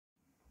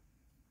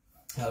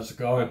How's it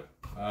going?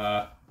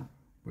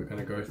 We're going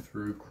to go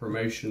through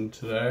Cremation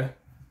today.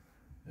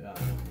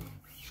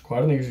 It's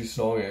quite an easy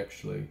song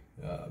actually.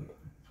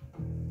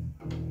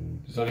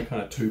 There's only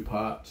kind of two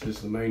parts.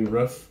 There's the main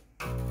riff.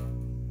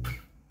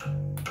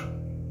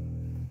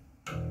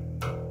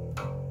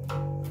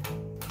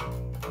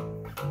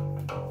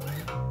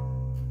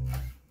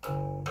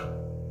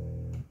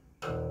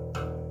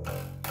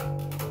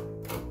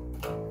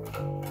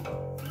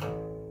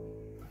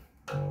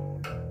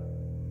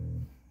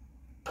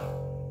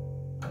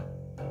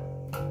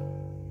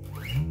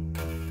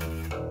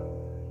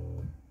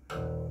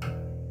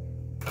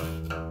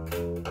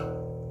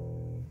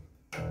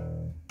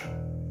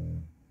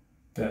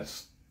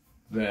 That's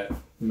that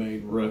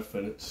main riff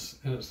in its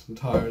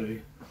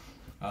entirety,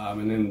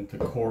 and then the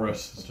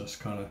chorus is just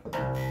kind of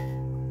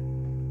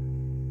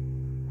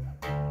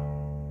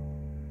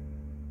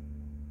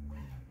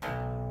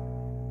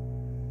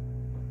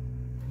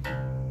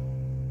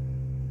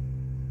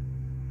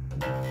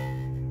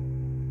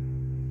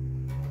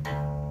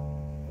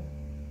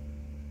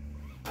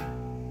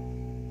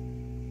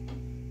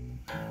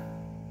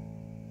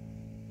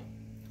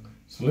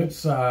so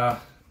let's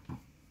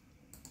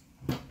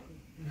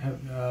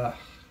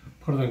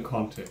put it in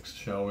context,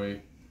 shall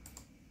we?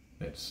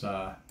 Let's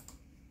I'm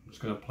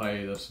just going to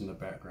play this in the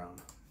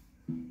background.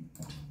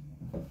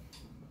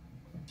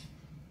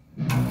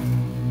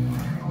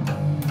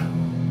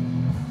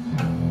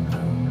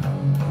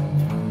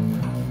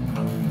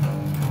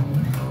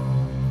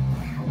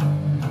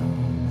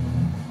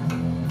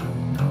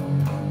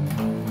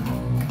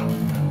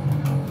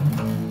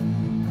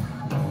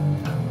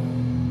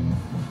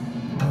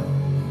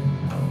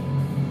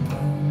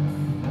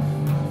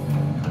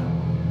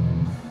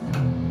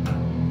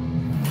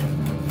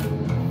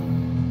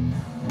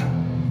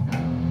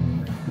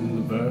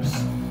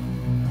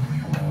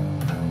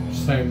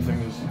 Same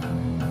thing as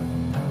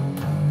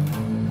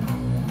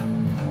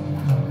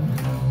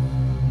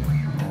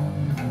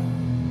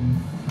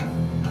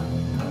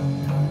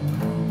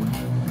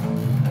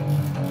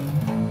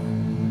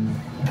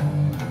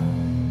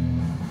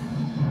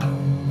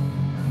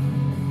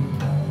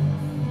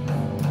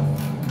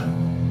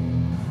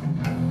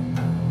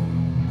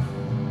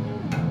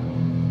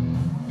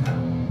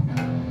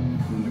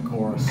in the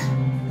chorus.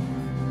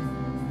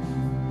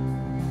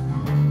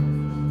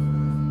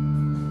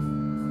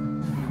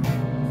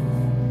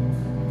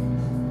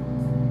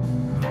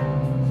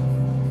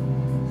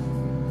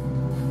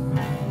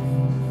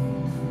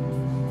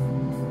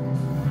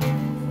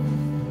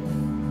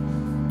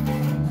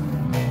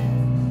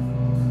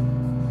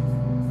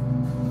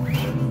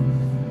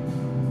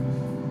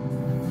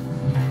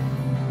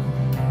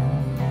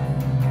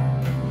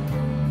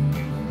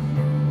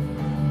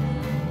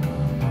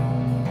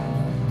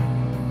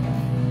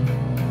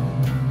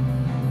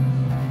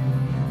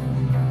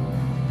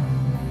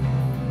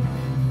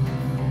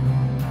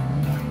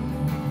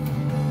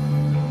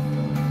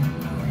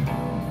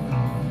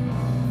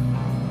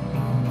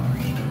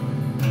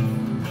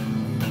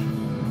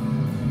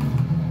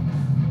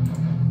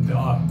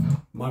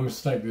 My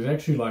mistake, there's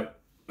actually like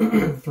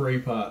 3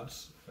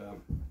 parts.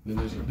 Then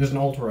there's an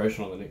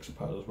alteration on the next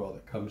part as well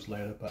that comes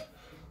later, but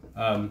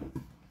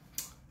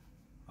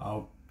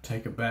I'll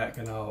take it back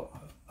and I'll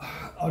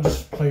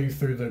just play you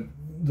through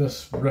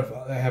this riff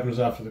that happens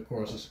after the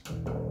choruses.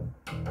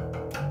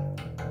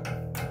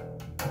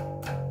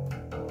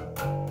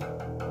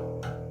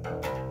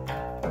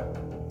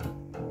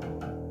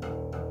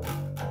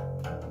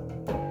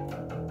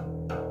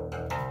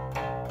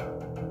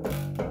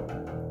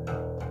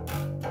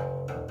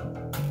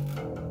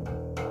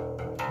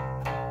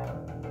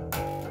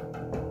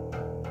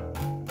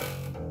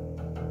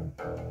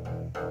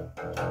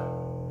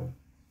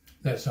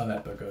 That's how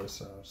that bit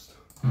goes.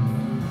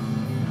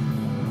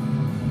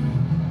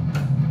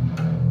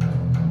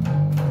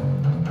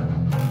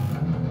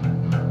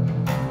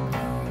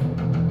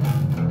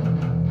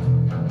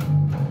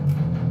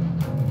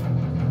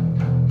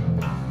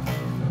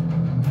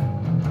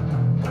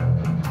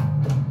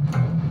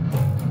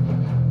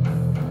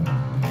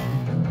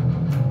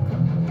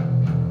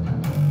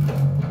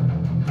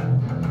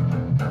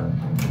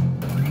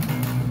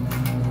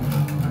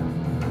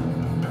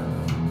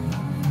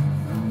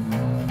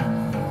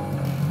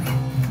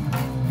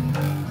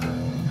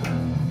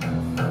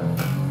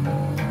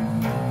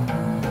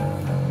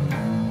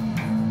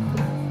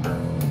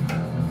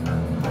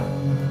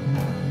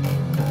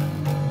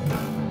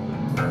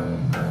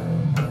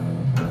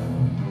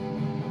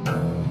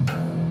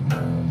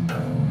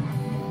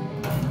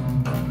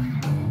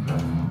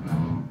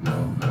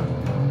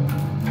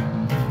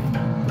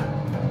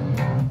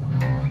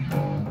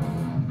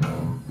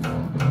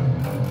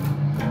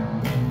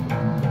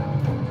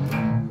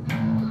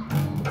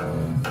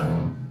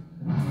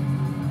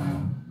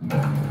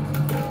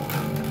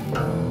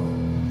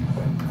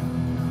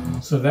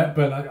 So that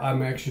bit,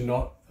 I'm actually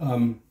not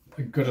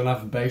a good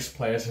enough bass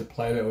player to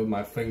play that with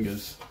my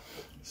fingers.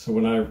 So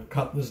when I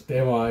cut this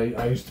demo,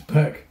 I used to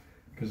pick,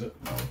 because it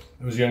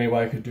was the only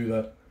way I could do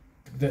that.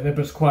 That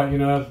bit's quite, you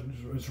know,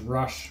 it's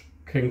rush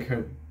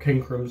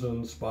King Crimson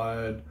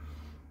inspired.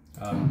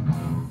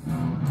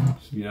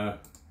 You know,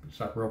 it's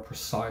like real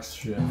precise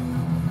shit.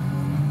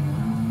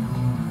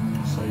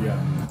 So yeah,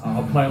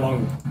 I'll play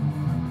along.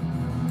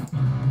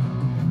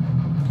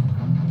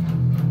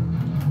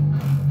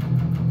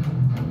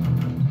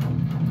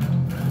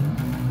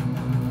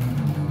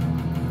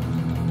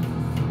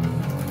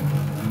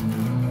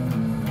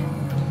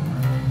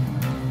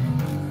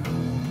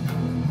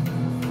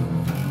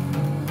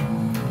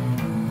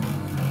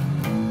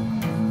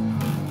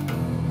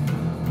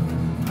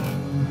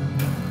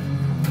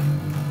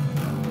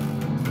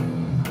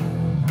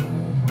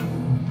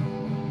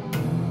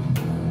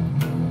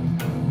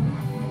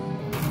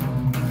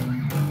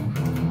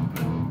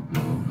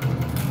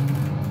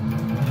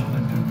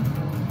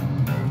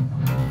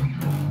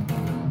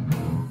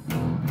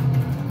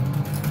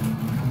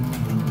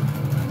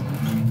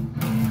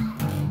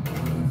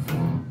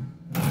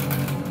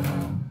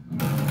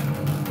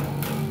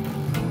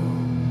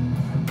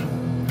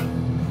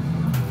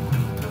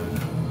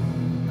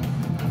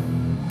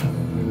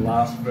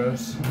 Last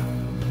verse.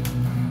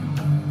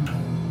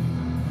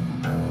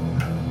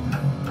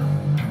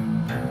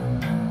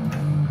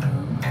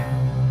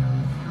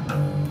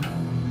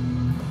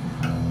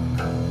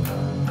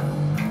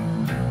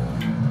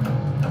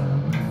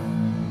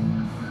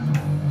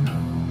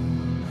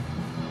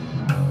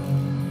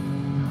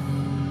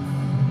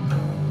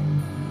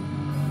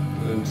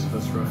 And into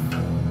this riff.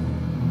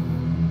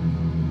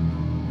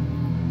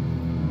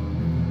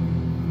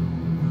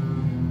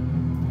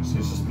 So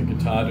it's just the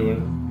guitar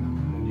doing it.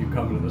 You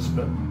come to this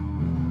bit.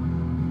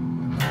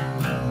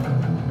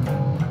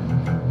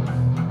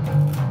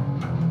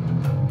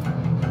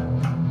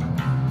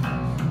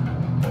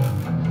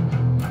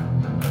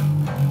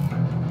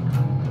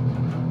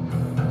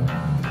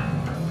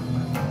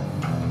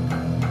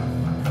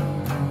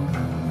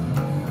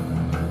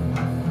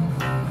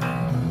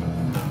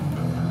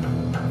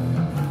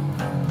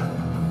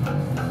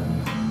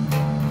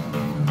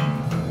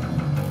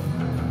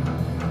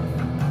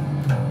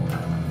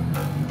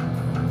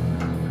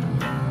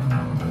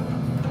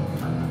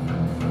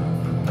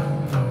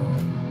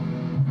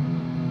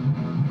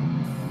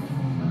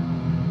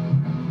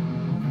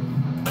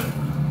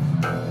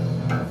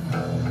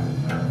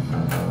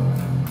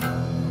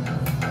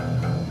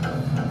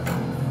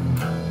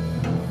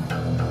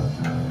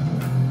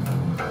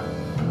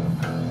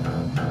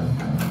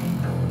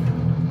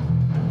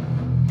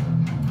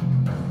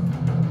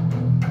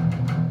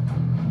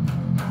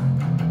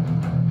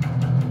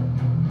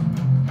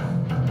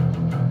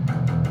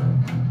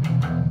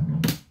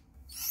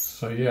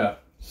 So yeah,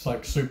 it's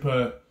like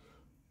super,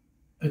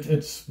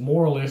 it's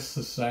more or less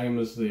the same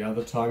as the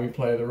other time you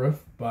play the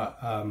riff, but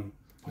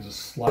there's a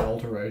slight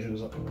alteration.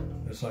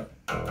 It's like,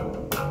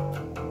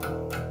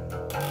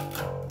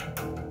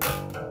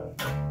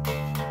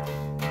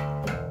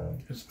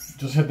 it's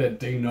just hit that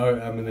D note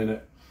and then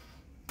it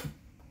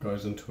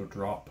goes into a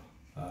drop,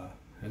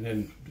 and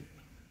then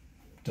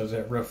does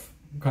that riff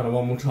kind of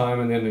one more time,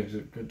 and then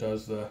it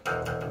does the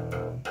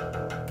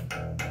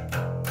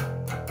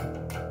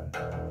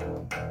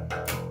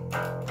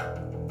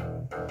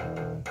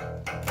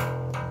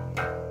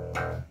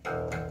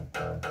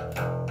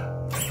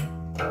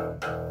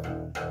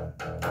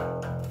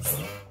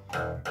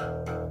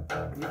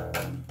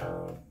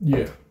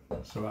yeah,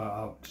 so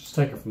I'll just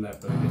take it from that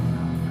bit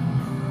again.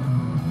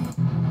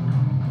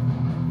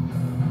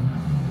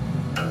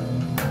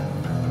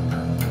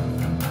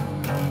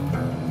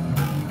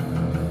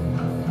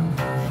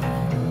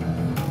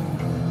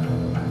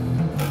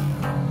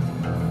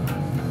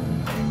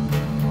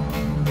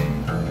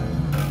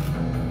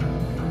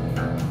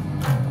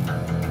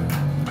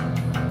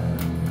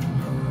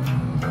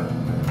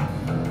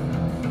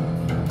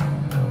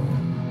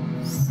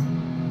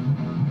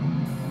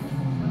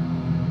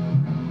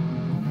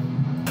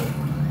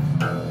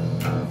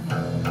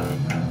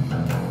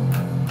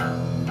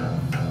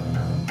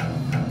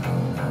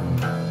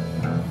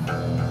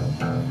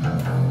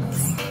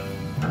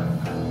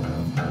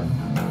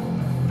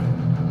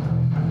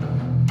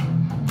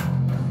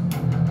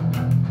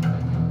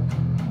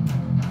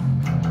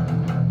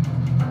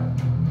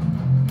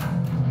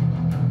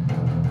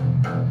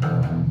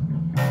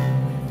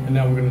 And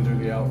now we're going to do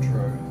the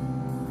outro.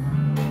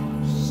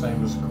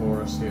 Same as the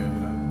chorus here, you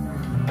know.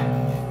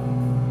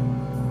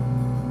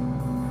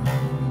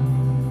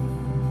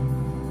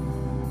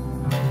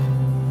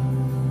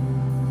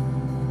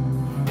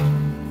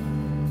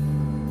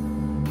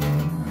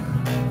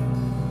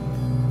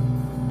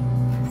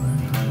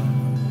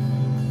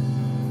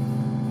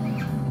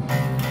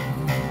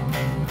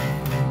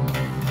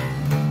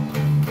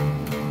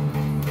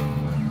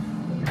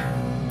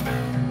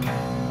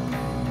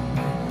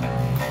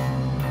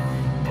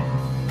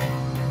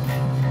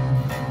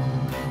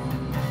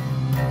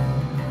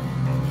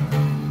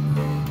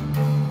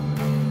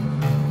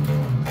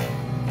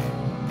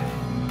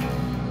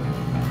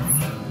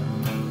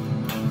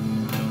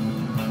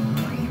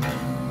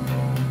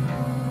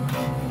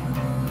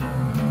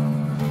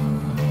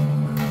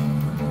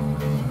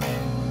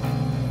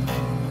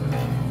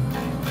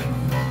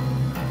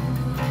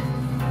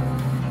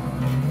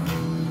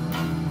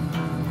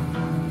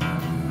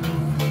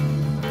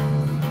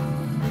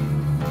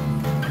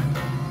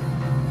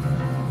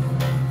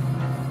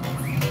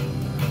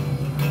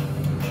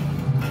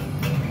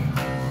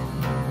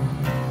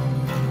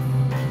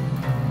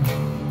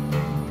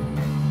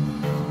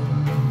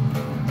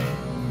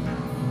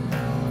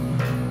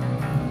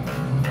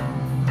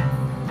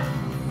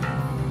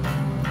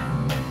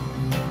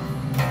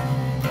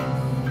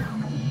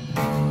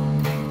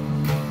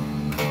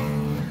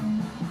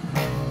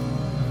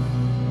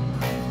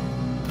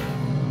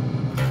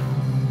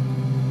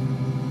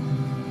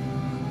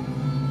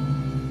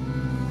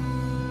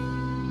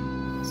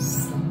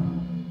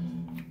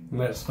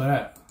 that's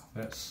that.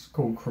 That's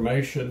called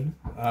Cremation.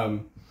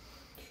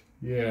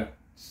 Yeah,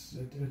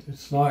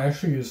 it's not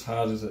actually as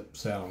hard as it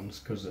sounds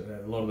because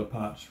a lot of the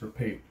parts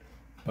repeat.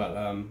 But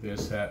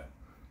there's that.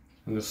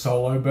 And the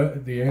solo bit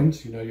at the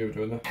end, you know, you're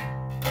doing that.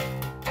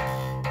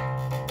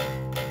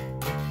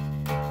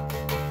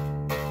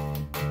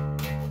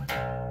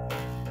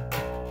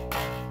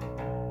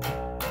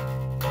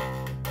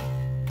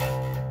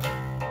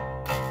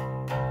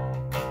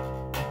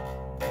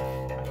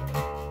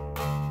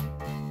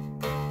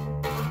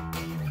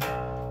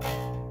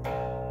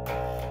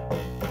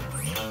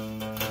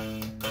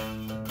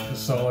 The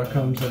solo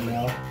comes in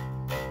now.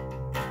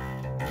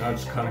 I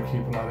just kind of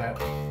keep it like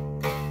that.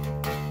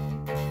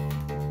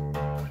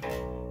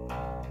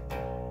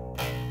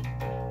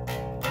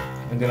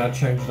 And then I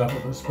change it up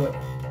at this bit.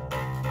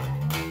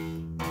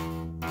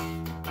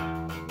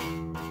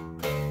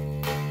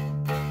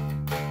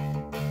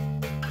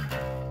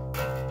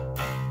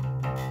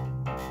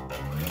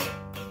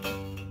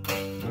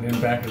 And then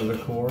back into the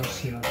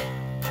chorus, you know.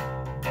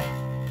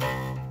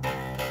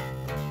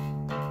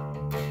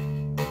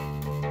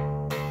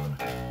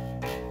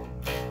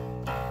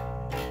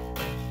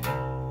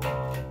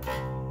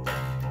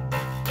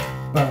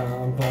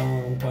 Bum,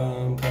 bum,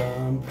 bum,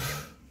 bum.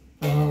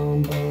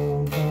 Bum,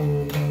 bum,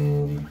 bum,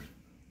 bum.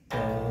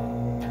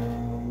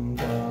 Bum,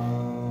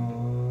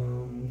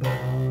 bum,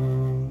 bum.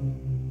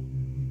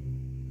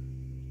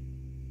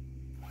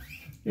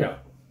 Yeah,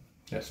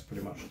 that's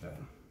pretty much that.